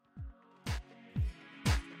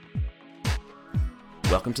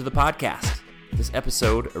Welcome to the podcast. This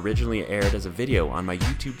episode originally aired as a video on my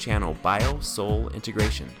YouTube channel, Bio-Soul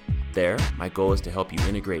Integration. There, my goal is to help you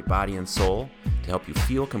integrate body and soul, to help you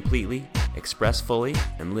feel completely, express fully,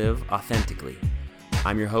 and live authentically.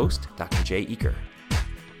 I'm your host, Dr. Jay Eaker.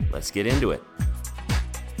 Let's get into it.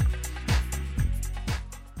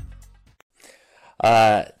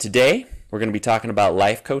 Today, we're going to be talking about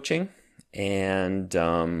life coaching and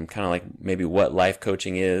kind of like maybe what life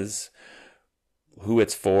coaching is, who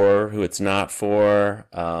it's for, who it's not for.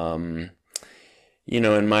 In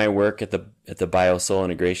my work at the Bio-Soul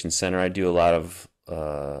Integration Center, I do a lot of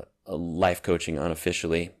life coaching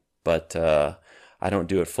unofficially, but I don't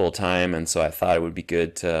do it full time, and so I thought it would be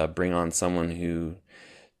good to bring on someone who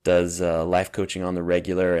does life coaching on the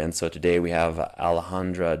regular. And so today we have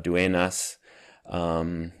Alejandra Duenas,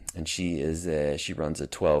 and she runs a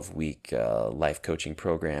 12-week life coaching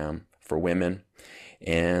program for women.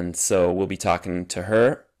 And so we'll be talking to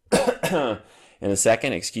her in a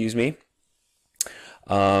second, excuse me.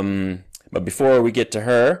 But before we get to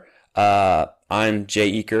her, I'm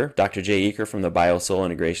Jay Eaker, Dr. Jay Eaker from the Bio-Soul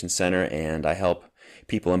Integration Center, and I help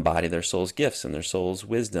people embody their soul's gifts and their soul's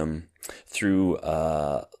wisdom through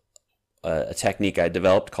a technique I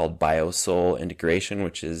developed called Bio-Soul Integration,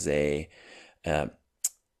 which is a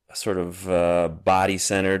sort of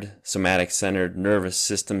body-centered, somatic-centered, nervous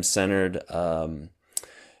system-centered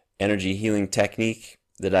energy healing technique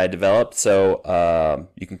that I developed. So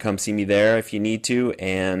you can come see me there if you need to.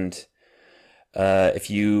 And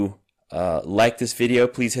if you like this video,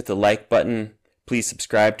 please hit the like button. Please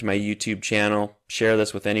subscribe to my YouTube channel. Share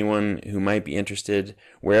this with anyone who might be interested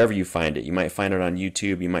wherever you find it. You might find it on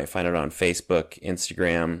YouTube. You might find it on Facebook,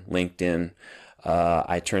 Instagram, LinkedIn.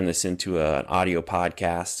 I turn this into an audio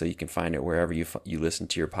podcast, so you can find it wherever you listen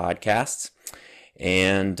to your podcasts,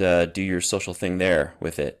 and do your social thing there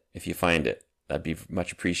with it if you find it. That'd be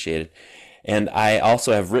much appreciated. And I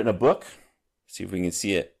also have written a book, see if we can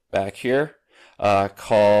see it back here,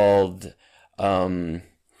 called If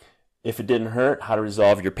It Didn't Hurt, How to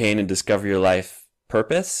Resolve Your Pain and Discover Your Life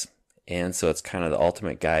Purpose. And so it's kind of the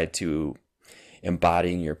ultimate guide to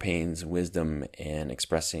embodying your pain's wisdom and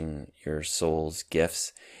expressing your soul's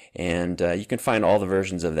gifts. And you can find all the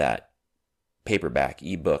versions of that, paperback,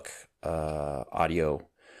 ebook, audio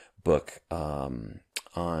book,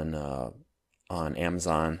 on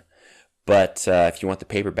Amazon. But if you want the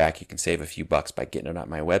paperback, you can save a few bucks by getting it on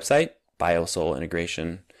my website,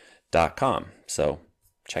 biosoulintegration.com. So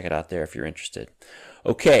check it out there if you're interested.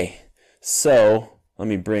 Okay, so let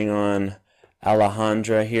me bring on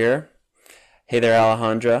Alejandra here. Hey there,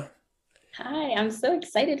 Alejandra. Hi, I'm so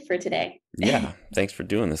excited for today. Yeah, thanks for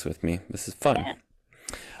doing this with me. This is fun.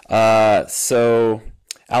 Yeah. So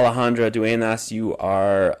Alejandra Duenas, you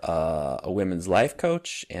are a women's life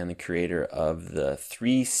coach and the creator of the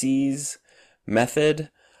 3 C's method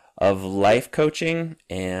of life coaching.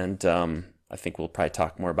 And I think we'll probably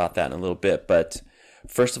talk more about that in a little bit. But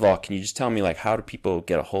first of all, can you just tell me, like, how do people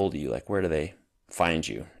get a hold of you? Like, where do they find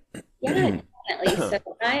you? Yeah, definitely. So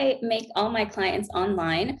I make all my clients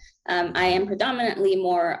online. I am predominantly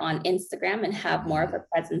more on Instagram and have more of a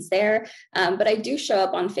presence there. But I do show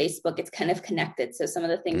up on Facebook. It's kind of connected. So some of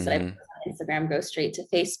the things that I post on Instagram go straight to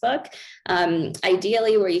Facebook.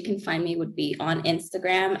 Ideally, where you can find me would be on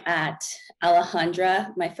Instagram at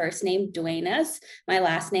Alejandra, my first name, Duenas, my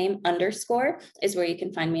last name, _ is where you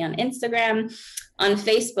can find me on Instagram. On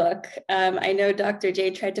Facebook, I know Dr.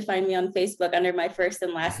 J tried to find me on Facebook under my first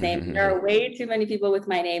and last name. There are way too many people with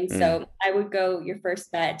my name, so I would go your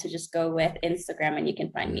first bet to just go with Instagram, and you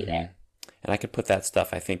can find me there. And I could put that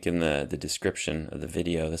stuff, I think, in the description of the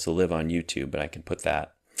video. This will live on YouTube, but I can put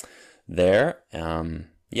that there.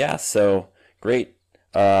 Yeah, so great.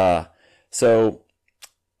 I've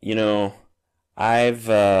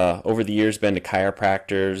over the years been to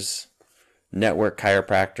chiropractors, network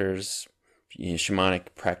chiropractors, shamanic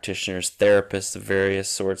practitioners, therapists of various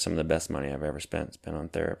sorts. Some of the best money I've ever spent has been on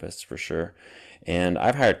therapists, for sure. And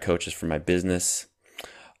I've hired coaches for my business.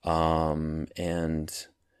 One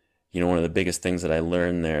of the biggest things that I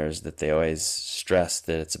learned there is that they always stress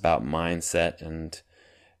that it's about mindset and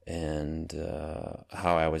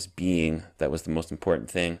how I was being. That was the most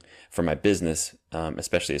important thing for my business,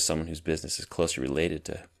 especially as someone whose business is closely related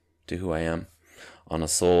to who I am on a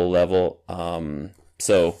soul level.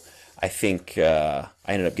 So I think I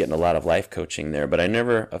ended up getting a lot of life coaching there, but I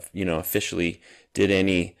never, officially did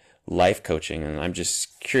any life coaching. And I'm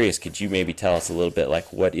just curious, could you maybe tell us a little bit,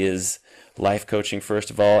 like, what is life coaching, first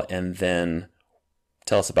of all, and then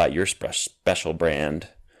tell us about your special brand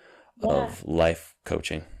of life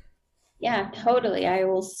coaching? Yeah, totally. I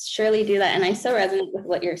will surely do that. And I so resonate with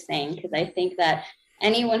what you're saying, because I think that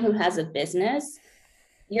anyone who has a business,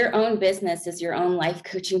 your own business is your own life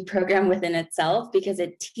coaching program within itself, because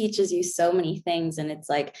it teaches you so many things, and it's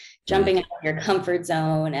like jumping out of your comfort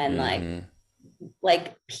zone and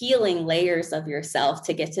like peeling layers of yourself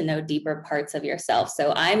to get to know deeper parts of yourself.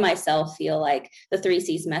 So I myself feel like the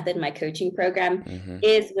 3Cs method, my coaching program,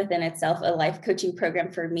 is within itself a life coaching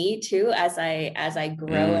program for me too, as I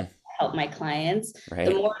grow and help my clients. Right.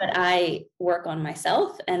 The more that I work on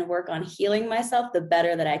myself and work on healing myself, the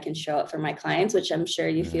better that I can show up for my clients, which I'm sure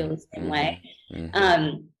you feel the same way.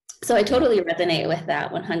 So I totally resonate with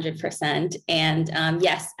that 100%. And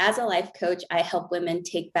yes, as a life coach, I help women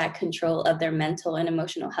take back control of their mental and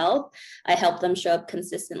emotional health. I help them show up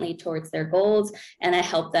consistently towards their goals, and I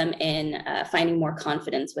help them in finding more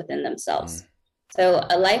confidence within themselves. So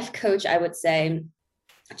a life coach, I would say,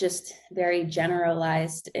 just very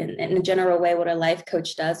generalized in a general way, what a life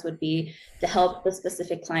coach does would be to help the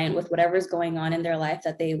specific client with whatever's going on in their life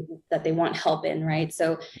that they want help in, right?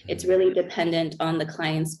 So it's really dependent on the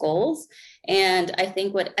client's goals. And I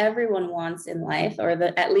think what everyone wants in life, or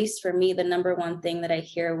at least for me, the number one thing that I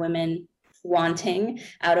hear women wanting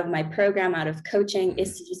out of my program, out of coaching,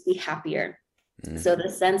 is to just be happier. So the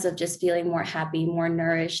sense of just feeling more happy, more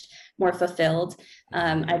nourished, more fulfilled.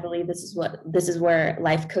 I believe this is where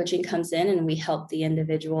life coaching comes in, and we help the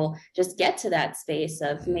individual just get to that space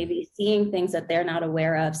of maybe seeing things that they're not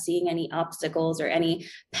aware of, seeing any obstacles or any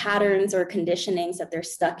patterns or conditionings that they're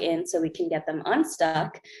stuck in, so we can get them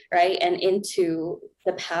unstuck, right, and into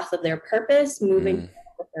the path of their purpose, moving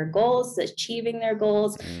with their goals, achieving their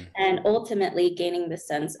goals, and ultimately gaining the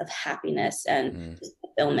sense of happiness and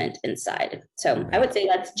fulfillment inside. So I would say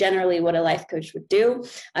that's generally what a life coach would do.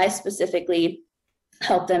 I specifically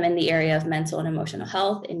help them in the area of mental and emotional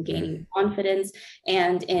health, in gaining confidence,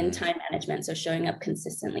 and in time management. So showing up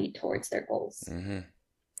consistently towards their goals.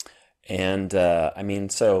 And I mean,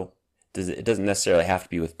 so it doesn't necessarily have to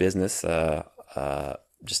be with business,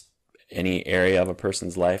 just any area of a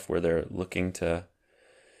person's life where they're looking to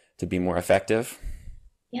be more effective.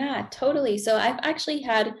 Yeah, totally. So I've actually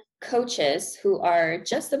had coaches who are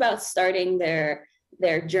just about starting their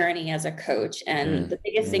journey as a coach, and the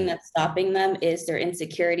biggest thing that's stopping them is their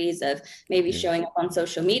insecurities of maybe showing up on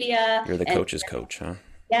social media. You're the coach's coach, huh?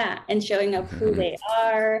 Yeah, and showing up who they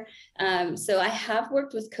are. So I have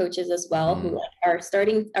worked with coaches as well who are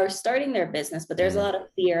starting their business, but there's a lot of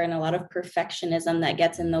fear and a lot of perfectionism that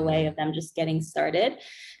gets in the way of them just getting started.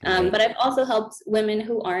 But I've also helped women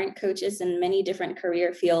who aren't coaches in many different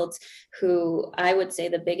career fields, who I would say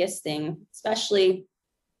the biggest thing, especially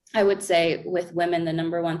I would say with women, the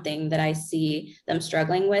number one thing that I see them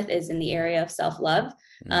struggling with is in the area of self-love,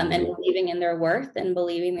 and believing in their worth and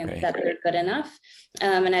believing that they're good enough.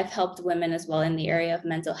 And I've helped women as well in the area of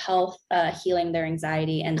mental health, healing their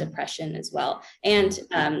anxiety and depression as well. And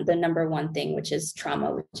the number one thing, which is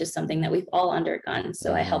trauma, which is something that we've all undergone.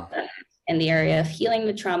 So I help them in the area of healing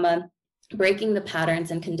the trauma, breaking the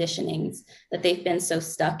patterns and conditionings that they've been so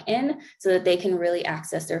stuck in, so that they can really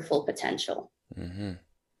access their full potential.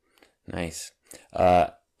 Nice.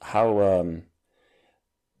 How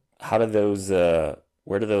do those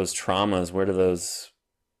where do those traumas, where do those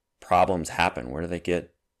problems happen? Where do they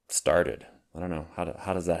get started? I don't know.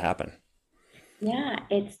 How does that happen? Yeah,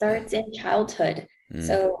 it starts in childhood.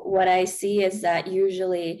 So what I see is that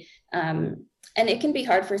usually, and it can be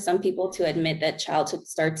hard for some people to admit that childhood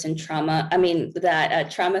starts in trauma. I mean, that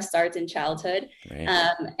trauma starts in childhood.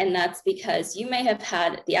 Right. And that's because you may have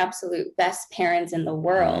had the absolute best parents in the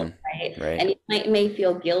world, right? And you may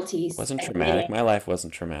feel guilty. It wasn't traumatic. My life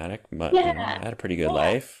wasn't traumatic, but I had a pretty good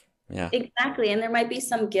life. Yeah, exactly. And there might be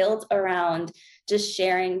some guilt around just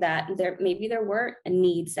sharing that there were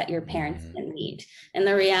needs that your parents didn't meet. And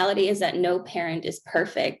the reality is that no parent is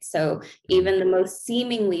perfect. So even the most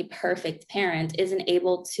seemingly perfect parent isn't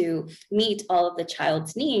able to meet all of the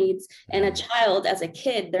child's needs. And a child, as a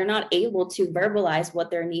kid, they're not able to verbalize what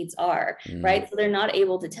their needs are, right? So they're not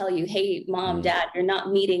able to tell you, hey, mom, dad, you're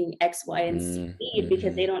not meeting X, Y, and Z need,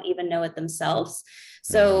 because they don't even know it themselves.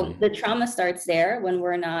 So the trauma starts there when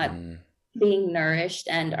we're not being nourished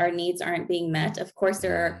and our needs aren't being met. Of course,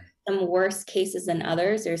 there are some worse cases than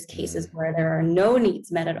others. There's cases where there are no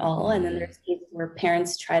needs met at all. And then there's cases where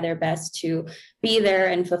parents try their best to be there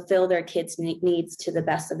and fulfill their kids' needs to the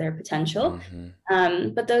best of their potential.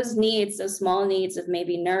 But those needs, those small needs of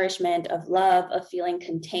maybe nourishment, of love, of feeling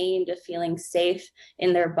contained, of feeling safe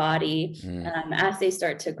in their body, as they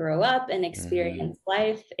start to grow up and experience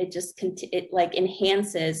life, it just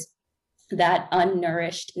enhances that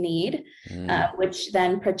unnourished need, which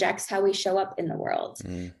then projects how we show up in the world.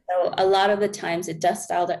 So a lot of the times it does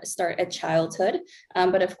start at childhood,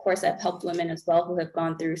 but of course I've helped women as well who have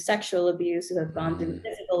gone through sexual abuse, who have gone through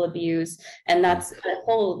physical abuse, and that's a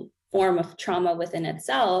whole form of trauma within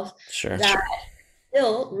itself. Sure. That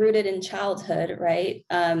still rooted in childhood, right?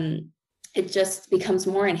 It just becomes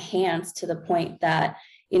more enhanced to the point that,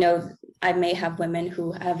 you know, I may have women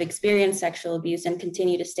who have experienced sexual abuse and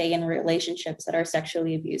continue to stay in relationships that are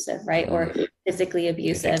sexually abusive, right? Or physically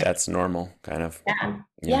abusive. I think that's normal, kind of.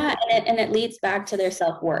 Yeah. And it leads back to their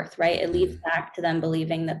self-worth, right? It leads back to them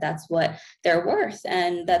believing that that's what they're worth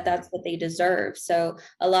and that that's what they deserve. So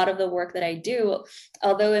a lot of the work that I do,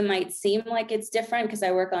 although it might seem like it's different because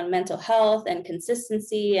I work on mental health and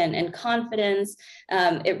consistency and confidence,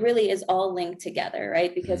 it really is all linked together,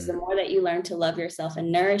 right? Because the more that you learn to love yourself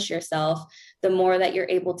and nourish yourself, the more that you're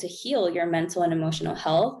able to heal your mental and emotional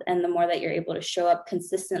health, and the more that you're able to show up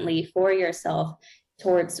consistently for yourself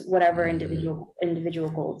towards whatever individual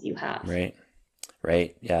goals you have.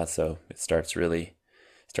 Right. Yeah. So it starts really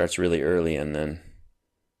early and then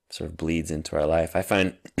sort of bleeds into our life. I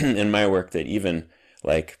find in my work that even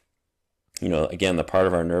like, you know, again, the part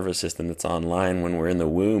of our nervous system that's online when we're in the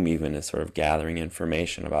womb even is sort of gathering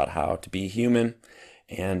information about how to be human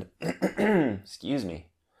and excuse me.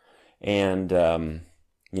 And,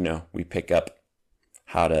 you know, we pick up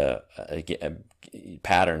how to get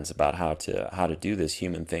patterns about how to do this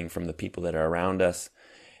human thing from the people that are around us,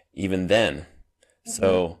 even then.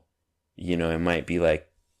 So, you know, it might be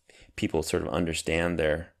like people sort of understand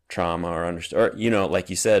their trauma or you know, like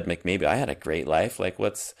you said, like maybe I had a great life. Like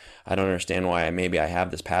I don't understand why maybe I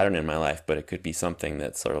have this pattern in my life, but it could be something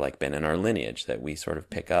that's sort of like been in our lineage that we sort of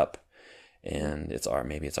pick up, and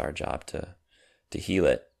maybe it's our job to heal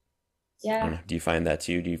it. Yeah. Do you find that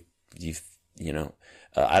too? Do you know,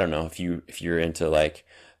 I don't know if you're into like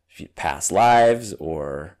past lives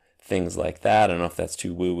or things like that. I don't know if that's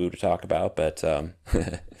too woo woo to talk about, but oh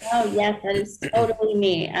yes, that is totally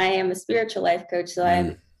me. I am a spiritual life coach, so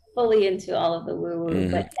I'm fully into all of the woo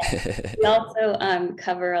woo. But yeah, we also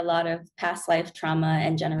cover a lot of past life trauma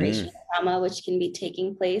and generational trauma, which can be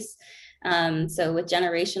taking place. So with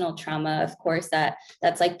generational trauma, of course,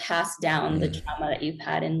 that's like passed down the trauma that you've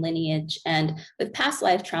had in lineage. And with past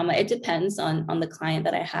life trauma, it depends on the client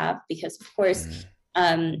that I have, because of course,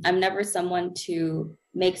 I'm never someone to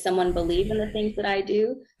make someone believe in the things that I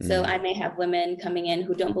do. So I may have women coming in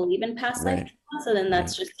who don't believe in past life trauma. So then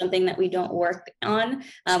that's just something that we don't work on.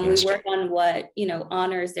 We work on what, you know,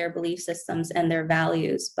 honors their belief systems and their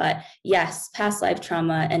values. But yes, past life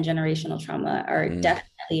trauma and generational trauma are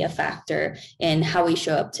definitely a factor in how we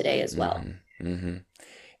show up today as well.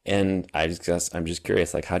 And I'm just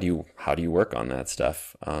curious, like, how do you work on that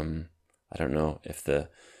stuff? I don't know if the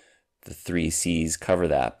 3 C's cover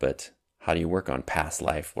that, but how do you work on past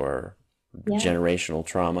life or generational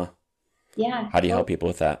trauma? Yeah. How do you help people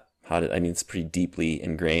with that? I mean, it's pretty deeply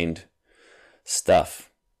ingrained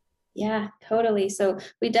stuff. Yeah, totally. So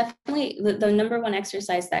we definitely, the number one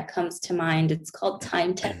exercise that comes to mind, it's called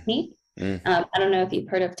time technique. I don't know if you've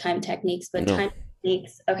heard of time techniques, but time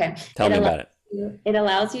techniques, okay. Tell me about it. It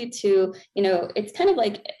allows you to, you know, it's kind of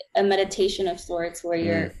like a meditation of sorts where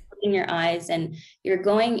you're closing your eyes and you're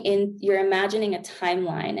imagining a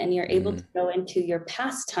timeline, and you're able to go into your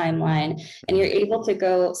past timeline, and you're able to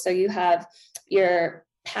go, so you have your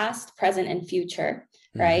past, present, and future,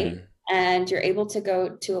 right? And you're able to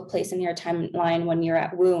go to a place in your timeline when you're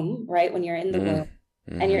at womb, right? When you're in the womb.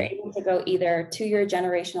 And you're able to go either to your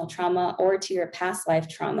generational trauma or to your past life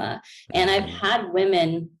trauma. And I've had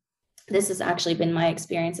women, this has actually been my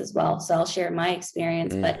experience as well, so I'll share my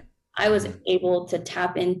experience, but I was able to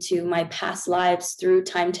tap into my past lives through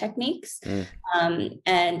time techniques,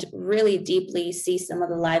 and really deeply see some of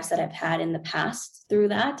the lives that I've had in the past through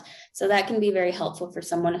that. So that can be very helpful for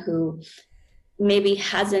someone who maybe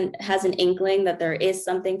has an inkling that there is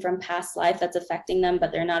something from past life that's affecting them,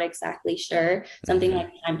 but they're not exactly sure. Something like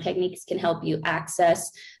time techniques can help you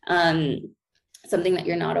access something that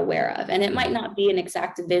you're not aware of. And it might not be an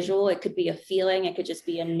exact visual. It could be a feeling. It could just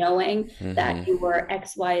be a knowing that you were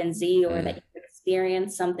X, Y, and Z, or that you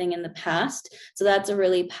experienced something in the past. So that's a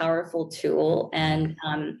really powerful tool. And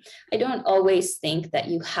I don't always think that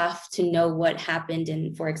you have to know what happened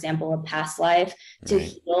in, for example, a past life to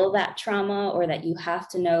heal that trauma, or that you have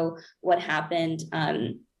to know what happened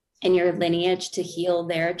in your lineage to heal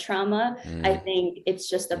their trauma. I Mm. think it's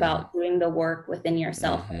just about doing the work within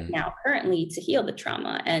yourself right Mm-hmm. now, currently, to heal the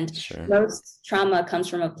trauma. And Sure. most trauma comes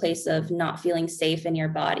from a place of not feeling safe in your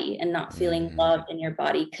body and not feeling Mm-hmm. loved in your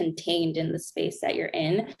body, contained in the space that you're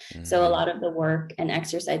in. So, a Mm-hmm. lot of the work and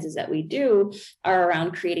exercises that we do are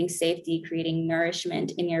around creating safety, creating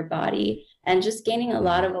nourishment in your body, and just gaining a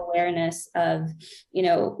lot of awareness of,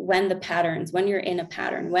 when you're in a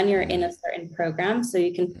pattern, when you're in a certain program, so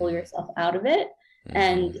you can pull yourself out of it. Mm-hmm.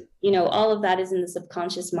 And all of that is in the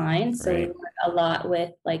subconscious mind, so we Right. work a lot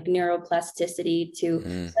with like neuroplasticity to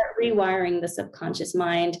Mm. start rewiring the subconscious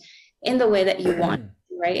mind in the way that you want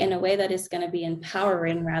to, right, in a way that is going to be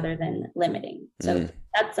empowering rather than limiting. So Mm.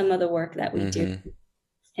 that's some of the work that we do Mm-hmm.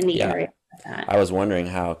 in the Yeah. area of that. I was wondering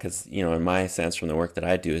how, because, in my sense from the work that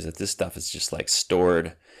I do is that this stuff is just like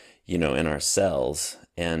stored, in our cells.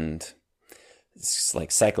 And it's just like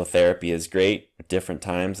psychotherapy is great at different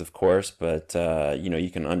times, of course, but, you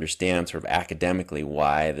can understand sort of academically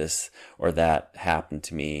why this or that happened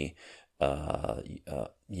to me, or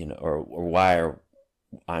why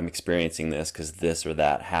I'm experiencing this because this or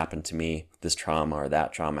that happened to me, this trauma or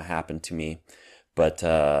that trauma happened to me. But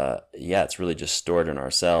yeah, it's really just stored in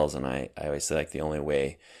our cells. And I always say, like, the only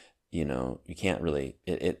way, you can't really,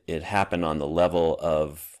 it happened on the level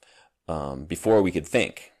of before we could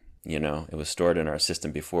think. It was stored in our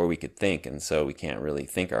system before we could think. And so we can't really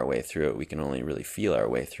think our way through it. We can only really feel our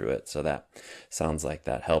way through it. So that sounds like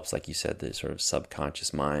that helps, like you said, the sort of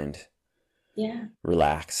subconscious mind Yeah.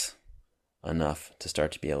 relax enough to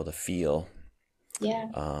start to be able to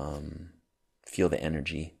Yeah. feel the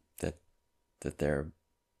energy that they're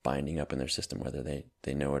binding up in their system, whether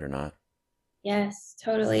they know it or not. Yes,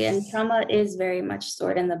 totally. And trauma is very much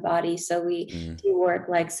stored in the body. So we do work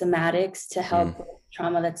like somatics to help with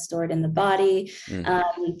trauma that's stored in the body.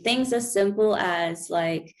 Things as simple as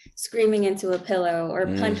like screaming into a pillow or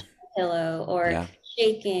punching a pillow or Yeah.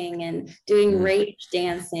 shaking and doing rage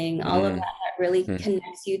dancing, all of that really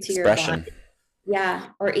connects you to your Expression. body. Yeah,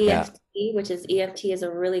 or Yeah. EFT, which is EFT is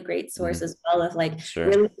a really great source as well of like Sure.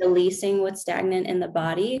 really releasing what's stagnant in the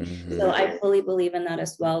body. So Mhm. I fully believe in that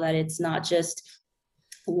as well, that it's not just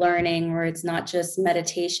learning or it's not just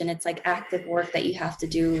meditation, it's like active work that you have to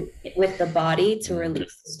do with the body to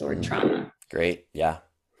release the stored trauma. Great. Yeah.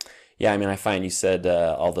 Yeah. I mean, I find you said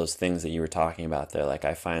all those things that you were talking about there. Like,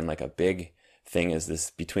 I find like a big thing is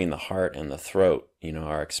this between the heart and the throat,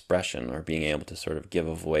 our expression, or being able to sort of give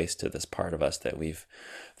a voice to this part of us that we've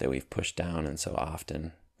pushed down. And so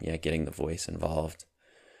often, yeah, getting the voice involved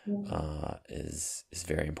is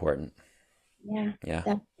very important. Yeah, Yeah.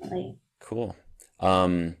 definitely. Cool.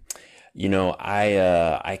 I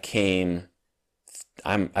came.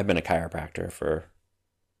 I've been a chiropractor for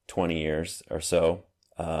 20 years or so,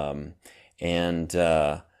 and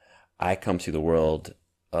I come to the world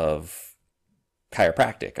of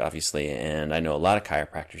chiropractic, obviously, and I know a lot of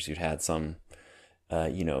chiropractors who'd had some,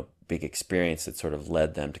 big experience that sort of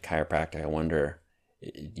led them to chiropractic. I wonder,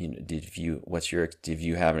 did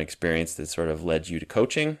you have an experience that sort of led you to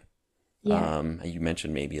coaching? Yeah. You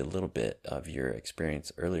mentioned maybe a little bit of your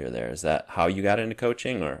experience earlier there. Is that how you got into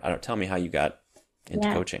coaching, or tell me how you got into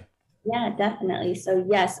Yeah. coaching? Yeah, definitely. So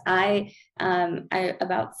yes, I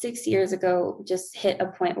about 6 years ago just hit a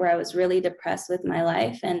point where I was really depressed with my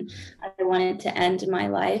life and I wanted to end my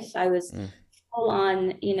life. I was full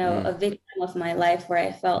on, a victim of my life where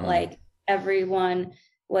I felt like everyone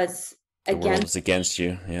was The world against was against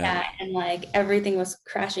you. Yeah. and like everything was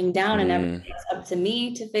crashing down and everything was up to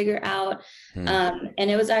me to figure out. And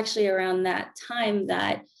it was actually around that time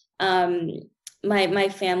that my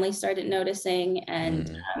family started noticing,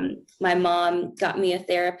 and my mom got me a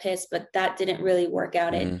therapist, but that didn't really work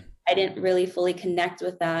out. I didn't really fully connect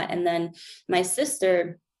with that. And then my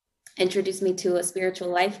sister introduced me to a spiritual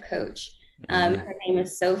life coach. Her name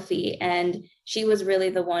is Sophie, and she was really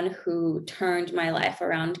the one who turned my life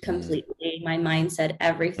around completely, my mindset,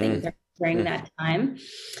 everything during that time.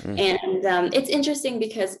 And it's interesting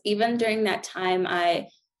because even during that time, I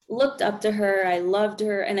looked up to her, I loved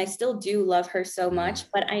her, and I still do love her so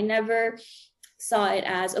much, but I never saw it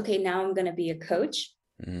as, okay, now I'm going to be a coach.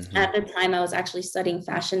 At the time, I was actually studying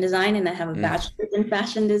fashion design, and I have a bachelor's in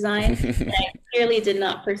fashion design. I clearly did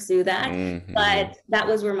not pursue that, but that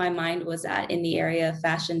was where my mind was at in the area of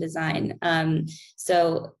fashion design.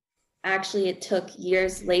 So actually, it took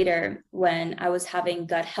years later when I was having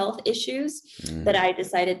gut health issues that I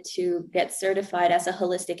decided to get certified as a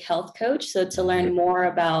holistic health coach. So to learn more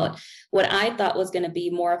about what I thought was going to be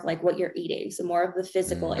more of like what you're eating, so more of the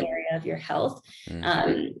physical area of your health.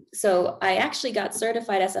 So I actually got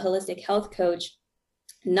certified as a holistic health coach,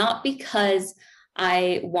 not because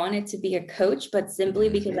I wanted to be a coach, but simply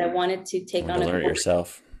because I wanted to take Want on to a learn it course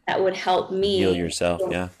yourself, that would help heal me yourself. heal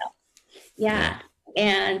Yeah. myself. Yeah. Yeah.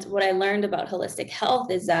 And what I learned about holistic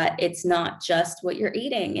health is that it's not just what you're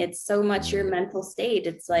eating, it's so much your Mm, mental state.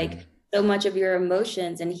 It's like mm, so much of your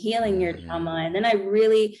emotions and healing your mm, trauma. And then I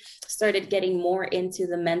really started getting more into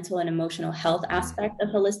the mental and emotional health mm, aspect of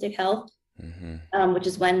holistic health. mm, Which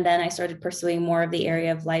is when then I started pursuing more of the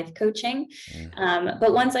area of life coaching. mm,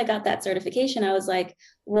 But once I got that certification, I was like,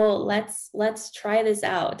 well, let's try this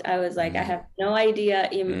out. I was like, I mm, have no idea.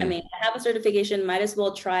 I mm, mean, I have a certification, might as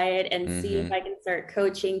well try it and see if mm, I can start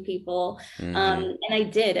coaching people. mm, And I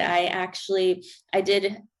did. I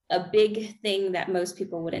did a big thing that most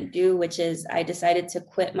people wouldn't do, which is I decided to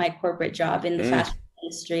quit my corporate job in the mm. fashion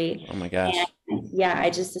industry. Oh my gosh. And yeah, I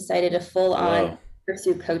just decided to full on Whoa.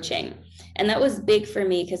 pursue coaching. And that was big for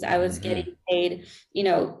me because I was Mm-hmm. getting paid,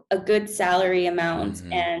 a good salary amount.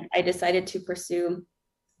 Mm-hmm. And I decided to pursue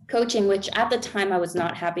coaching, which at the time I was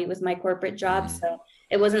not happy with my corporate job. Mm-hmm. So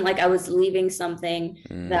it wasn't like I was leaving something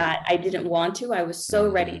Mm-hmm. that I didn't want to. I was so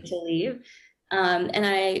ready to leave. And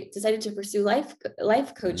I decided to pursue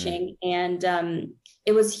life coaching. And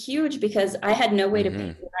it was huge because I had no way to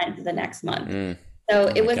pay rent the next month. Mm. So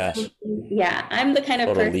Oh it my was, gosh. yeah, I'm the kind of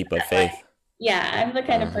Total person leap of that faith. I'm the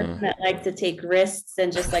kind of person that like to take risks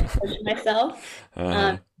and just like push myself.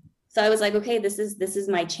 Uh-huh. So I was like, okay, this is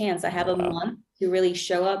my chance. I have a Wow. month to really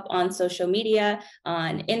show up on social media,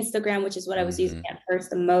 on Instagram, which is what I was using Mm-hmm. at first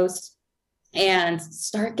the most, and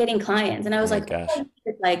start getting clients. And I Oh was my like, gosh. oh,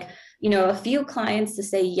 it's like, a few clients to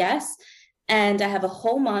say yes. And I have a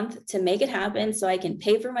whole month to make it happen so I can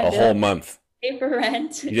pay for my A bill, whole month. pay for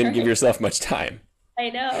rent. You didn't give Right? yourself much time I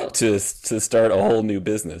know. to start a whole new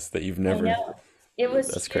business that you've I never. know. It was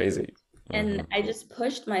That's huge. crazy. Uh-huh. And I just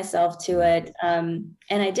pushed myself to it. And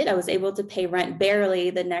I did. I was able to pay rent barely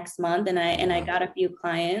the next month, and I Wow. got a few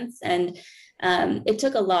clients. And it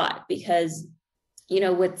took a lot because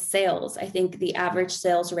with sales, I think the average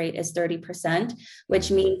sales rate is 30%, which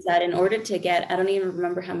means that in order to get, I don't even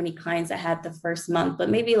remember how many clients I had the first month, but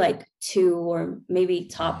maybe like 2 or maybe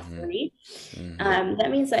top 3. Mm-hmm. That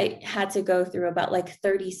means I had to go through about like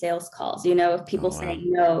 30 sales calls, of Oh people wow. saying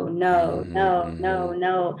no, no, Mm-hmm. no, no, Mm-hmm.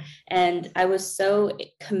 no. And I was so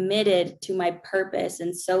committed to my purpose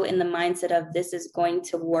and so in the mindset of this is going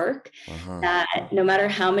to work Uh-huh. that no matter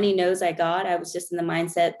how many no's I got, I was just in the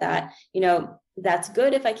mindset that, that's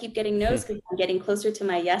good if I keep getting no's because I'm getting closer to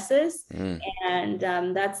my yeses. Mm.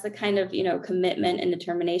 And that's the kind of, commitment and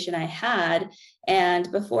determination I had. And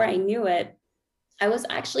before I knew it, I was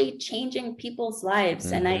actually changing people's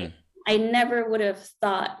lives. And Mm-hmm. I never would have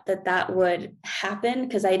thought that would happen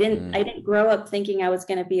because I Mm. didn't grow up thinking I was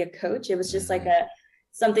going to be a coach. It was just like Mm-hmm.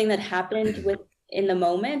 something that happened in the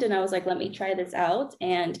moment. And I was like, let me try this out.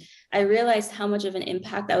 And I realized how much of an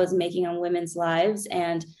impact I was making on women's lives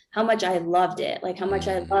and how much I loved it, like how much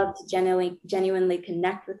I Mm-hmm. loved to genuinely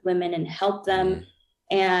connect with women and help them.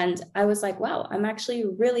 And I was like, wow, I'm actually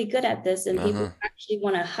really good at this. And Uh-huh. people actually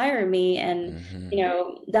want to hire me. And,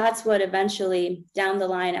 Mm-hmm. that's what eventually down the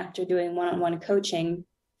line after doing one-on-one coaching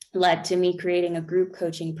led to me creating a group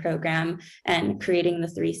coaching program and creating the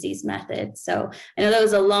 3Cs method. So I know that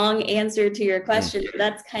was a long answer to your question, but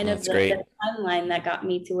that's kind Oh, of that's the great. timeline that got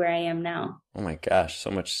me to where I am now. Oh my gosh.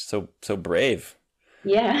 So much. So brave.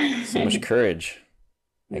 Yeah. So much courage.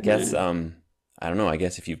 I guess. Mhm. I don't know. I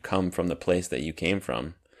guess if you've come from the place that you came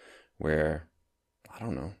from, where I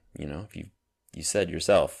don't know. If you said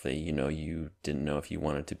yourself that you didn't know if you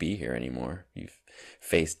wanted to be here anymore. You've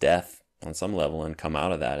faced death on some level and come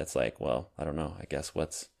out of that. It's like, well, I don't know. I guess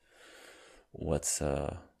what's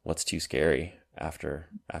too scary after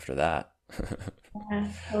that. Yeah,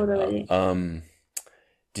 totally.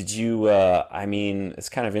 Did you? I mean, it's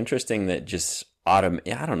kind of interesting that just I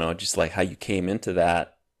don't know, just like how you came into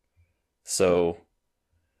that. So,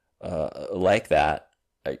 like that,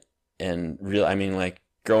 and real. I mean, like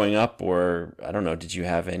growing up, or I don't know. Did you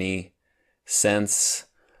have any sense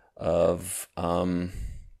of?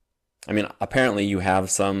 I mean, apparently you have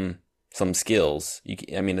some skills.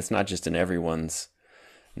 I mean, it's not just in everyone's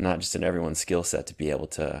skill set to be able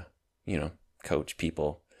to, coach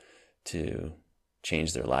people to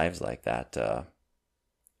change their lives like that. I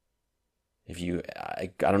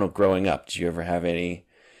don't know, growing up, did you ever have any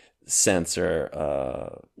sense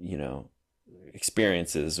or,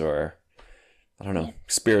 experiences or, I don't know,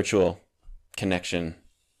 spiritual connection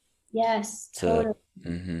Yes, to, totally.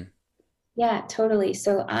 mm-hmm, Yeah, totally.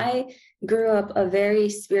 So I grew up a very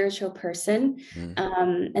spiritual person,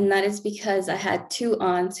 and that is because I had 2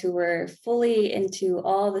 aunts who were fully into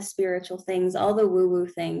all the spiritual things, all the woo-woo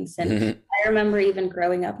things. And mm-hmm, I remember even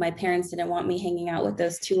growing up, my parents didn't want me hanging out with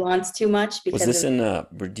those two aunts too much Was because this of,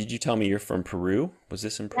 in, did you tell me you're from Peru? Was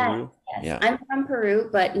this in yes, Peru? yes. Yeah. I'm from Peru,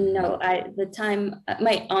 but Mm-hmm. no, the time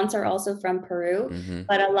my aunts are also from Peru, Mm-hmm.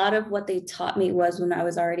 but a lot of what they taught me was when I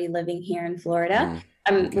was already living here in Florida. Mm.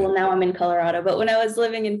 Okay. Well, now I'm in Colorado, but when I was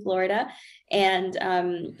living in Florida, and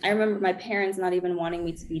I remember my parents not even wanting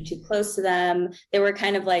me to be too close to them. They were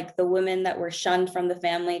kind of like the women that were shunned from the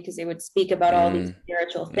family because they would speak about all these Mm.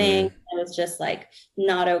 spiritual things. Mm. It was just like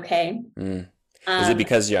not okay. Mm. Is it Um,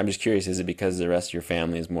 because I'm just curious, is it because the rest of your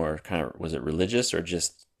family is more kind of, was it religious, or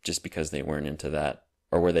just because they weren't into that?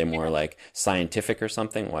 Or were they more like scientific or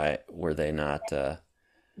something? Why were they not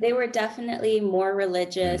they were definitely more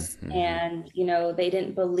religious, mm-hmm. and they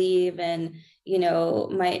didn't believe in,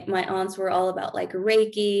 my aunts were all about like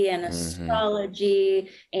Reiki and Mm-hmm. astrology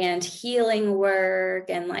and healing work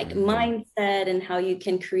and like Mm-hmm. mindset and how you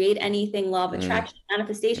can create anything, law of Mm-hmm. attraction,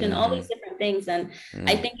 manifestation, all Mm-hmm. these different things. And I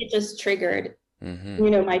Mm-hmm. think it just triggered,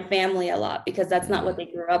 Mm-hmm. my family a lot because that's not what they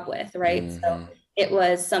grew up with, right? So Mm-hmm. it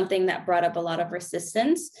was something that brought up a lot of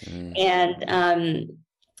resistance. Mm-hmm. And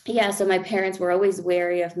yeah, so my parents were always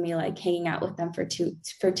wary of me like hanging out with them for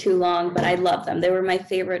too long, but I love them. They were my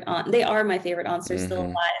favorite aunt. They are my favorite aunts. They're still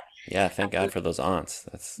Mm-hmm. Yeah, thank alive. God for those aunts.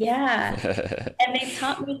 That's Yeah. And they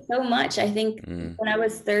taught me so much. I think mm. when I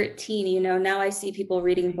was 13, now I see people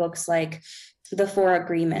reading books like The Four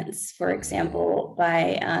Agreements, for Mm-hmm. example, by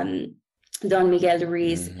Don Miguel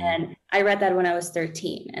Ruiz. Mm-hmm. And I read that when I was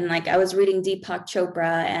 13. And like I was reading Deepak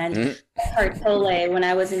Chopra and Mm. Eckhart Tolle when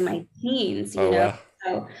I was in my teens, Oh wow.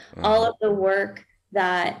 So all Uh-huh. of the work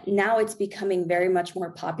that now it's becoming very much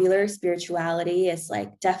more popular, spirituality is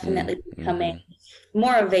like definitely Mm-hmm. becoming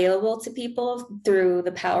more available to people through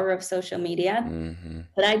the power of social media. Mm-hmm.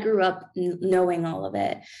 But I grew up knowing all of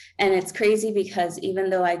it. And it's crazy because even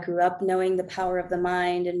though I grew up knowing the power of the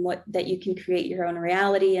mind and what that you can create your own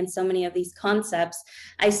reality and so many of these concepts,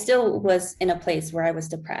 I still was in a place where I was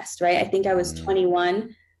depressed, right? I think I was Mm-hmm.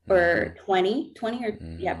 21 Mm-hmm. or 20 or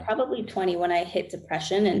yeah, Mm-hmm. probably 20 when I hit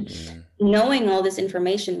depression. And Mm-hmm. knowing all this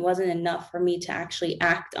information wasn't enough for me to actually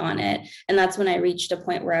act on it. And that's when I reached a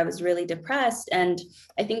point where I was really depressed. And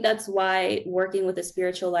I think that's why working with a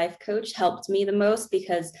spiritual life coach helped me the most,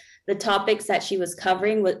 because the topics that she was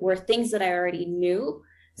covering were things that I already knew.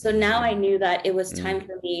 So now I knew that it was time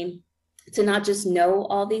for me to not just know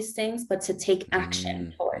all these things, but to take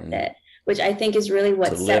action towards Mm-hmm. it, which I think is really To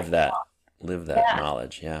what set. live that Yeah,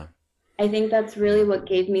 knowledge. Yeah. I think that's really what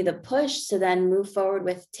gave me the push to then move forward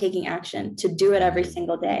with taking action, to do it every Mm-hmm.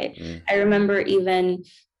 single day. Mm-hmm. I remember even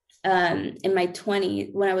in my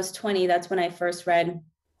 20s, when I was 20, that's when I first read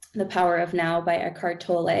The Power of Now by Eckhart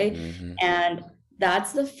Tolle. Mm-hmm. And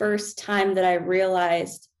that's the first time that I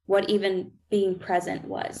realized what even being present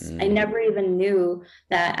was. I never even knew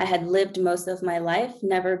that I had lived most of my life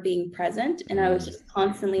never being present. And I was just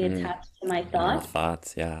constantly Mm-hmm. attached to my In our thoughts.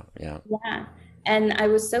 thoughts. Yeah. Yeah. Yeah. And I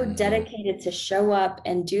was so Mm-hmm. dedicated to show up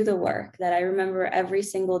and do the work that I remember every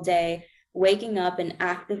single day waking up and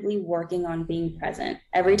actively working on being present.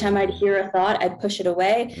 Every time I'd hear a thought, I'd push it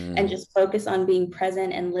away and just focus on being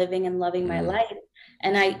present and living and loving my Mm-hmm. life.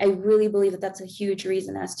 And I really believe that that's a huge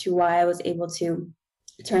reason as to why I was able to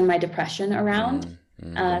turn my depression around.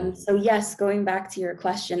 Mm-hmm. So yes, going back to your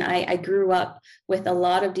question, I grew up with a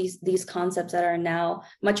lot of these concepts that are now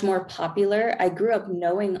much more popular. I grew up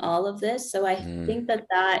knowing all of this, so I think that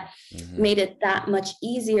Mm-hmm. made it that much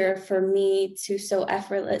easier for me to so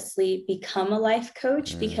effortlessly become a life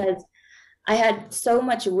coach, because I had so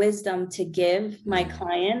much wisdom to give my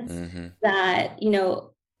clients Mm-hmm. that,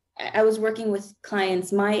 I was working with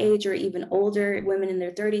clients my age or even older, women in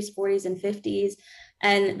their 30s, 40s, and 50s.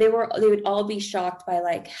 And they would all be shocked by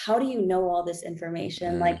like, how do you know all this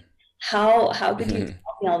information? Like, how could you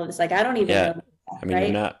tell me all of this? Like, I don't even Yeah. know, I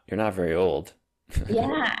mean, right? you're not very old.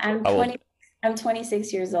 Yeah, How old? I'm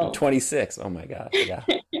 26 years old. 26. Oh my gosh. Yeah.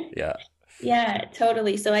 Yeah. Yeah,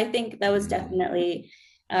 totally. So I think that was Mm-hmm. definitely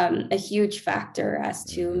a huge factor as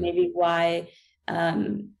to Mm-hmm. maybe why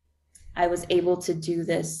um, I was able to do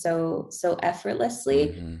this so effortlessly.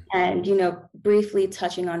 Mm-hmm. And briefly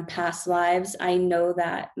touching on past lives, I know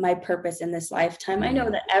that my purpose in this lifetime, I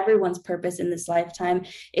know that everyone's purpose in this lifetime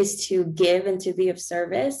is to give and to be of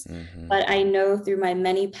service. Mm-hmm. But I know through my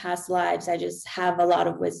many past lives, I just have a lot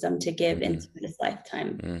of wisdom to give into this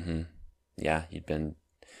lifetime. Mm-hmm. Yeah,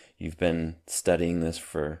 you've been studying this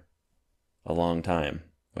for a long time,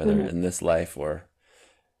 whether in this life or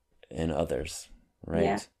in others, right?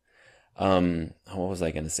 Yeah. What was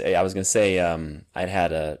I going to say? I was going to say I'd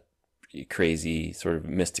had crazy sort of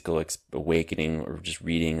mystical awakening, or just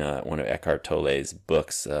reading one of Eckhart Tolle's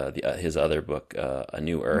books, his other book, A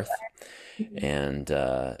New Earth. And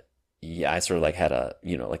yeah, I sort of like had a,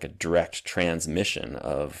 like a direct transmission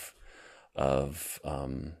of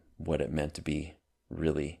what it meant to be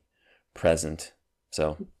really present.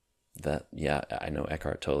 So that, yeah, I know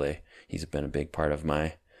Eckhart Tolle. He's been a big part of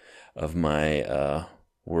my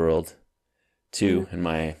world too, in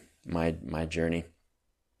my journey.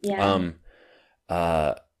 Yeah.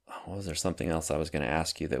 Was there something else I was going to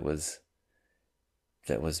ask you that was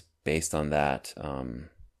based on that?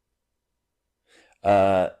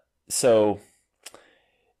 So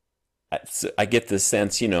I get the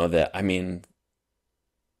sense, that, I mean,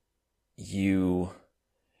 who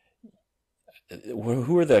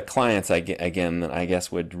are the clients, again, that I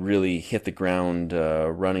guess would really hit the ground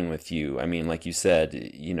running with you? I mean, like you said,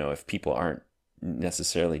 if people aren't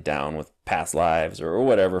necessarily down with past lives or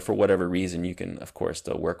whatever, for whatever reason, you can, of course,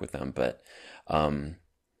 still work with them, but and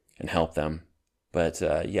help them. But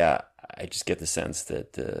yeah, I just get the sense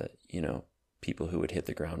that people who would hit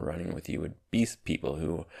the ground running with you would be people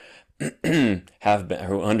who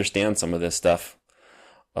who understand some of this stuff,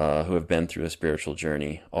 who have been through a spiritual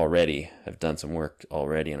journey already, have done some work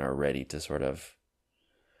already, and are ready to sort of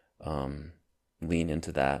lean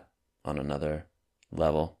into that on another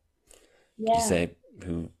level. Yeah. You say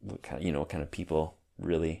what kind of people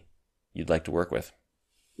really you'd like to work with?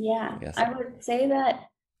 Yeah, I would say that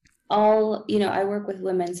I work with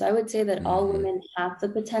women, so I would say that all women have the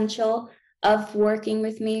potential of working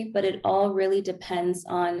with me, but it all really depends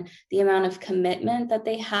on the amount of commitment that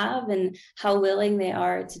they have and how willing they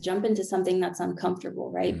are to jump into something that's uncomfortable,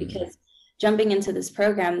 right? Because jumping into this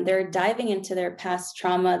program, they're diving into their past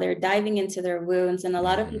trauma, they're diving into their wounds, and a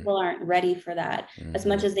lot of people aren't ready for that. As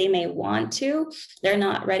much as they may want to, they're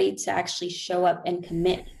not ready to actually show up and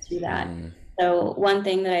commit to that. So one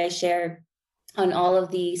thing that I share on all of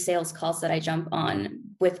the sales calls that I jump on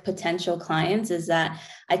with potential clients is that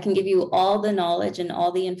I can give you all the knowledge and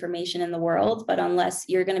all the information in the world, but unless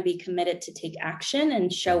you're going to be committed to take action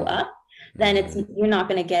and show up, then you're not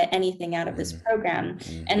going to get anything out of this program.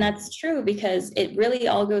 And that's true, because it really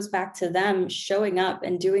all goes back to them showing up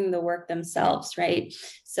and doing the work themselves, right?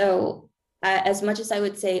 So as much as I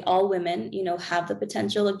would say all women, have the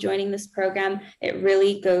potential of joining this program, it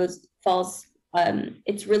really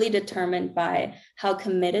it's really determined by how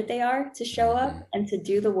committed they are to show up and to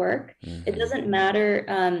do the work. It doesn't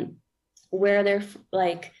matter where they're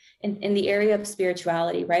like in the area of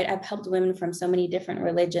spirituality, right? I've helped women from so many different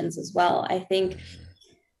religions as well. I think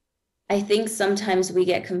sometimes we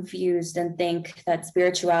get confused and think that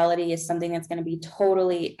spirituality is something that's going to be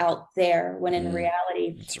totally out there, when in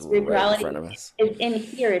reality, it's spirituality right in front of us. is in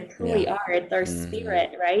here. It truly are. It's our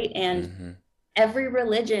spirit, right? And every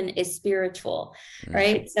religion is spiritual,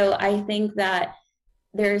 right? So I think that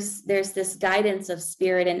there's this guidance of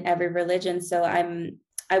spirit in every religion. So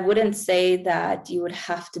I wouldn't say that you would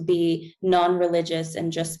have to be non-religious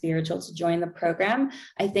and just spiritual to join the program.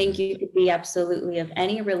 I think you could be absolutely of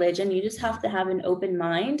any religion. You just have to have an open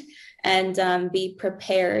mind and be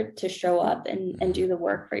prepared to show up and do the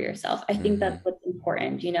work for yourself. I think that's what's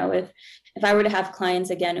important. If I were to have clients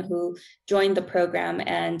again who joined the program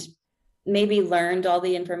and maybe learned all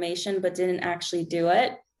the information but didn't actually do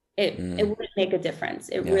it, it wouldn't make a difference.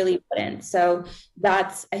 It really wouldn't. So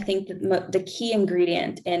that's, I think, the key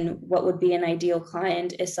ingredient in what would be an ideal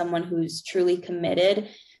client is someone who's truly committed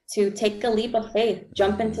to take a leap of faith,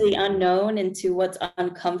 jump into the unknown, into what's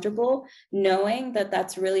uncomfortable, knowing that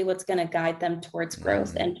that's really what's going to guide them towards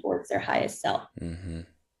growth and towards their highest self.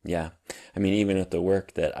 Yeah. I mean, even with the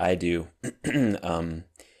work that I do,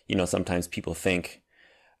 sometimes people think,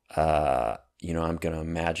 I'm going to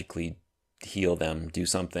magically heal them, do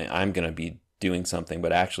something. I'm going to be doing something,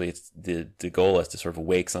 but actually it's the goal is to sort of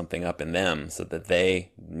wake something up in them so that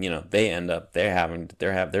they end up,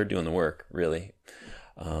 they're doing the work really.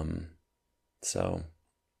 So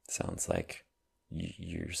sounds like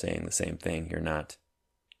you're saying the same thing. You're not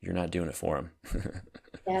doing it for them.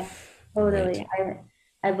 Yeah, totally. Right.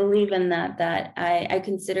 I believe in that I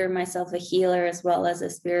consider myself a healer as well as a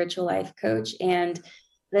spiritual life coach. And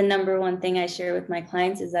the number one thing I share with my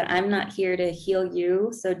clients is that I'm not here to heal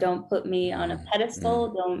you. So don't put me on a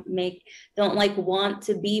pedestal. Don't want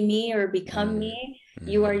to be me or become me.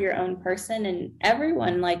 You are your own person, and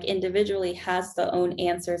everyone individually has their own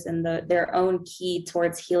answers and their own key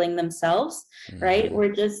towards healing themselves, right?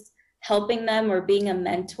 We're just helping them or being a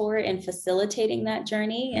mentor and facilitating that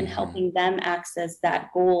journey and helping them access that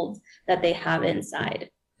gold that they have inside.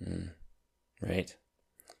 Right.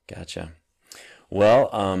 Gotcha. Well,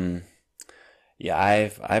 Yeah,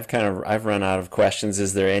 I've run out of questions.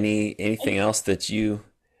 Is there anything else that you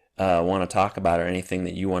want to talk about, or anything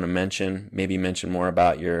that you want to mention? Maybe mention more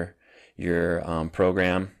about your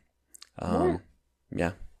program. Yeah.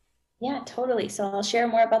 Yeah. Yeah, totally. So I'll share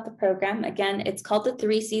more about the program. Again, it's called the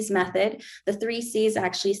 3 C's method. The 3 C's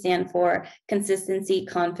actually stand for consistency,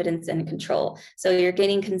 confidence, and control. So you're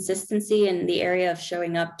gaining consistency in the area of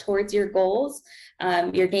showing up towards your goals.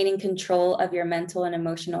 You're gaining control of your mental and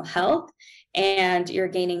emotional health, and you're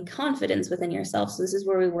gaining confidence within yourself. So this is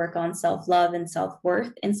where we work on self-love and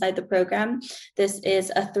self-worth inside the program. This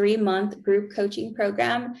is a 3-month group coaching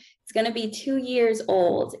program. It's going to be 2 years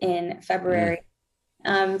old in February.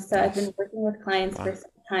 So I've been working with clients for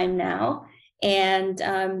some time now, and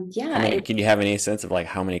Can you have any sense of like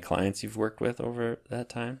how many clients you've worked with over that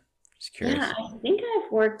time? Just curious. Yeah, I think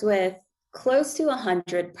I've worked with close to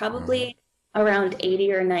 100, probably around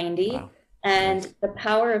 80 or 90. Wow. And Nice. the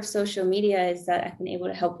power of social media is that I've been able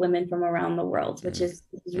to help women from around the world, which is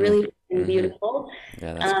really beautiful.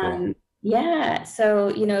 Yeah, that's cool. Yeah.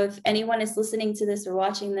 So, if anyone is listening to this or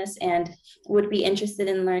watching this and would be interested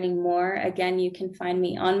in learning more, again, you can find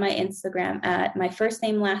me on my Instagram at my first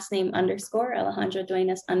name, last name _ Alejandra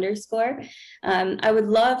Duenas _. I would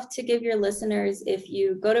love to give your listeners, if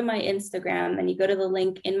you go to my Instagram and you go to the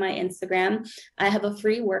link in my Instagram, I have a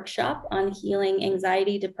free workshop on healing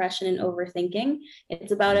anxiety, depression, and overthinking.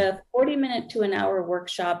 It's about a 40-minute to an hour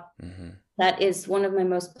workshop. That is one of my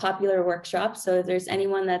most popular workshops. So if there's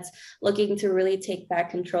anyone that's looking to really take back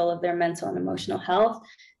control of their mental and emotional health,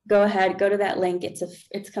 go ahead, go to that link.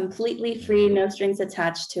 It's completely free, no strings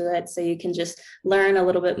attached to it. So you can just learn a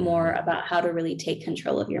little bit more about how to really take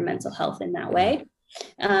control of your mental health in that way.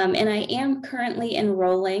 And I am currently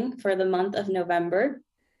enrolling for the month of November.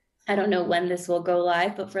 I don't know when this will go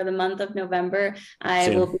live, but for the month of November,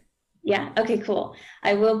 Yeah. Okay, cool.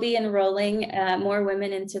 I will be enrolling more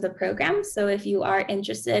women into the program. So if you are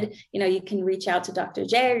interested, you can reach out to Dr.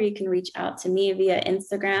 J, or you can reach out to me via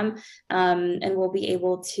Instagram, and we'll be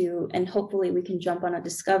able to, and hopefully we can jump on a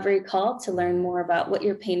discovery call to learn more about what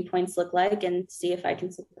your pain points look like and see if I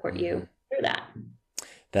can support you through that.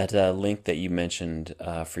 That link that you mentioned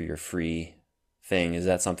for your free thing, is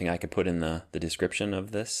that something I could put in the description of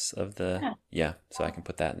this? Yeah, so I can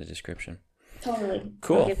put that in the description. Totally.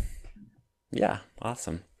 Cool. Yeah,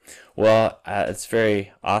 awesome. Well, it's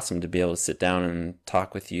very awesome to be able to sit down and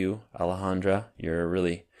talk with you, Alejandra. You're a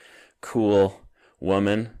really cool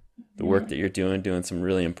woman. The work that you're doing some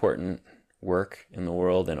really important work in the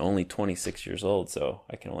world, and only 26 years old. So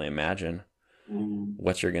I can only imagine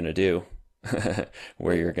what you're going to do,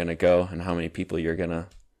 where you're going to go, and how many people you're going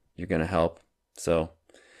to help. So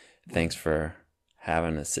thanks for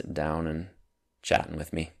having us sitting down and chatting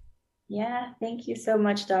with me. Yeah, thank you so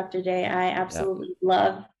much, Dr. J. I absolutely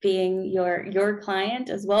love being your client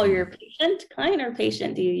as well. Your patient, client or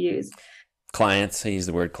patient do you use? Clients. I use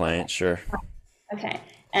the word client, sure. Okay.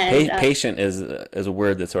 And patient is a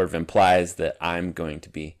word that sort of implies that I'm going to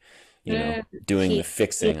be, doing the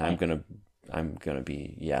fixing. I'm gonna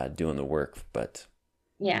be doing the work. But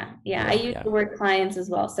I use the word clients as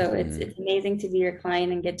well. So it's amazing to be your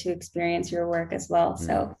client and get to experience your work as well.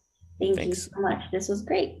 So thanks you so much. This was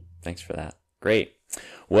great. Thanks for that. Great.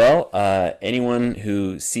 Well, anyone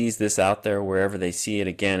who sees this out there, wherever they see it,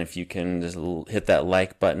 again, if you can just hit that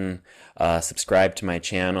like button, subscribe to my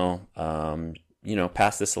channel,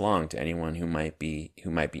 pass this along to anyone who might be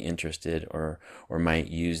interested or might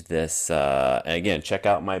use this. And again, check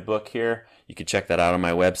out my book here. You can check that out on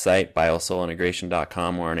my website,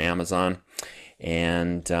 biosoulintegration.com, or on Amazon.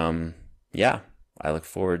 And I look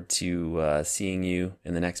forward to seeing you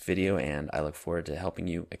in the next video, and I look forward to helping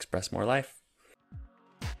you express more life.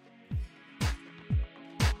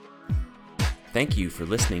 Thank you for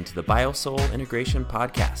listening to the BioSoul Integration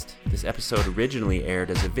Podcast. This episode originally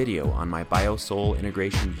aired as a video on my BioSoul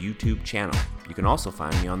Integration YouTube channel. You can also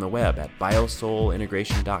find me on the web at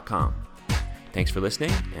biosoulintegration.com. Thanks for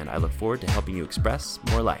listening, and I look forward to helping you express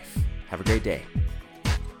more life. Have a great day.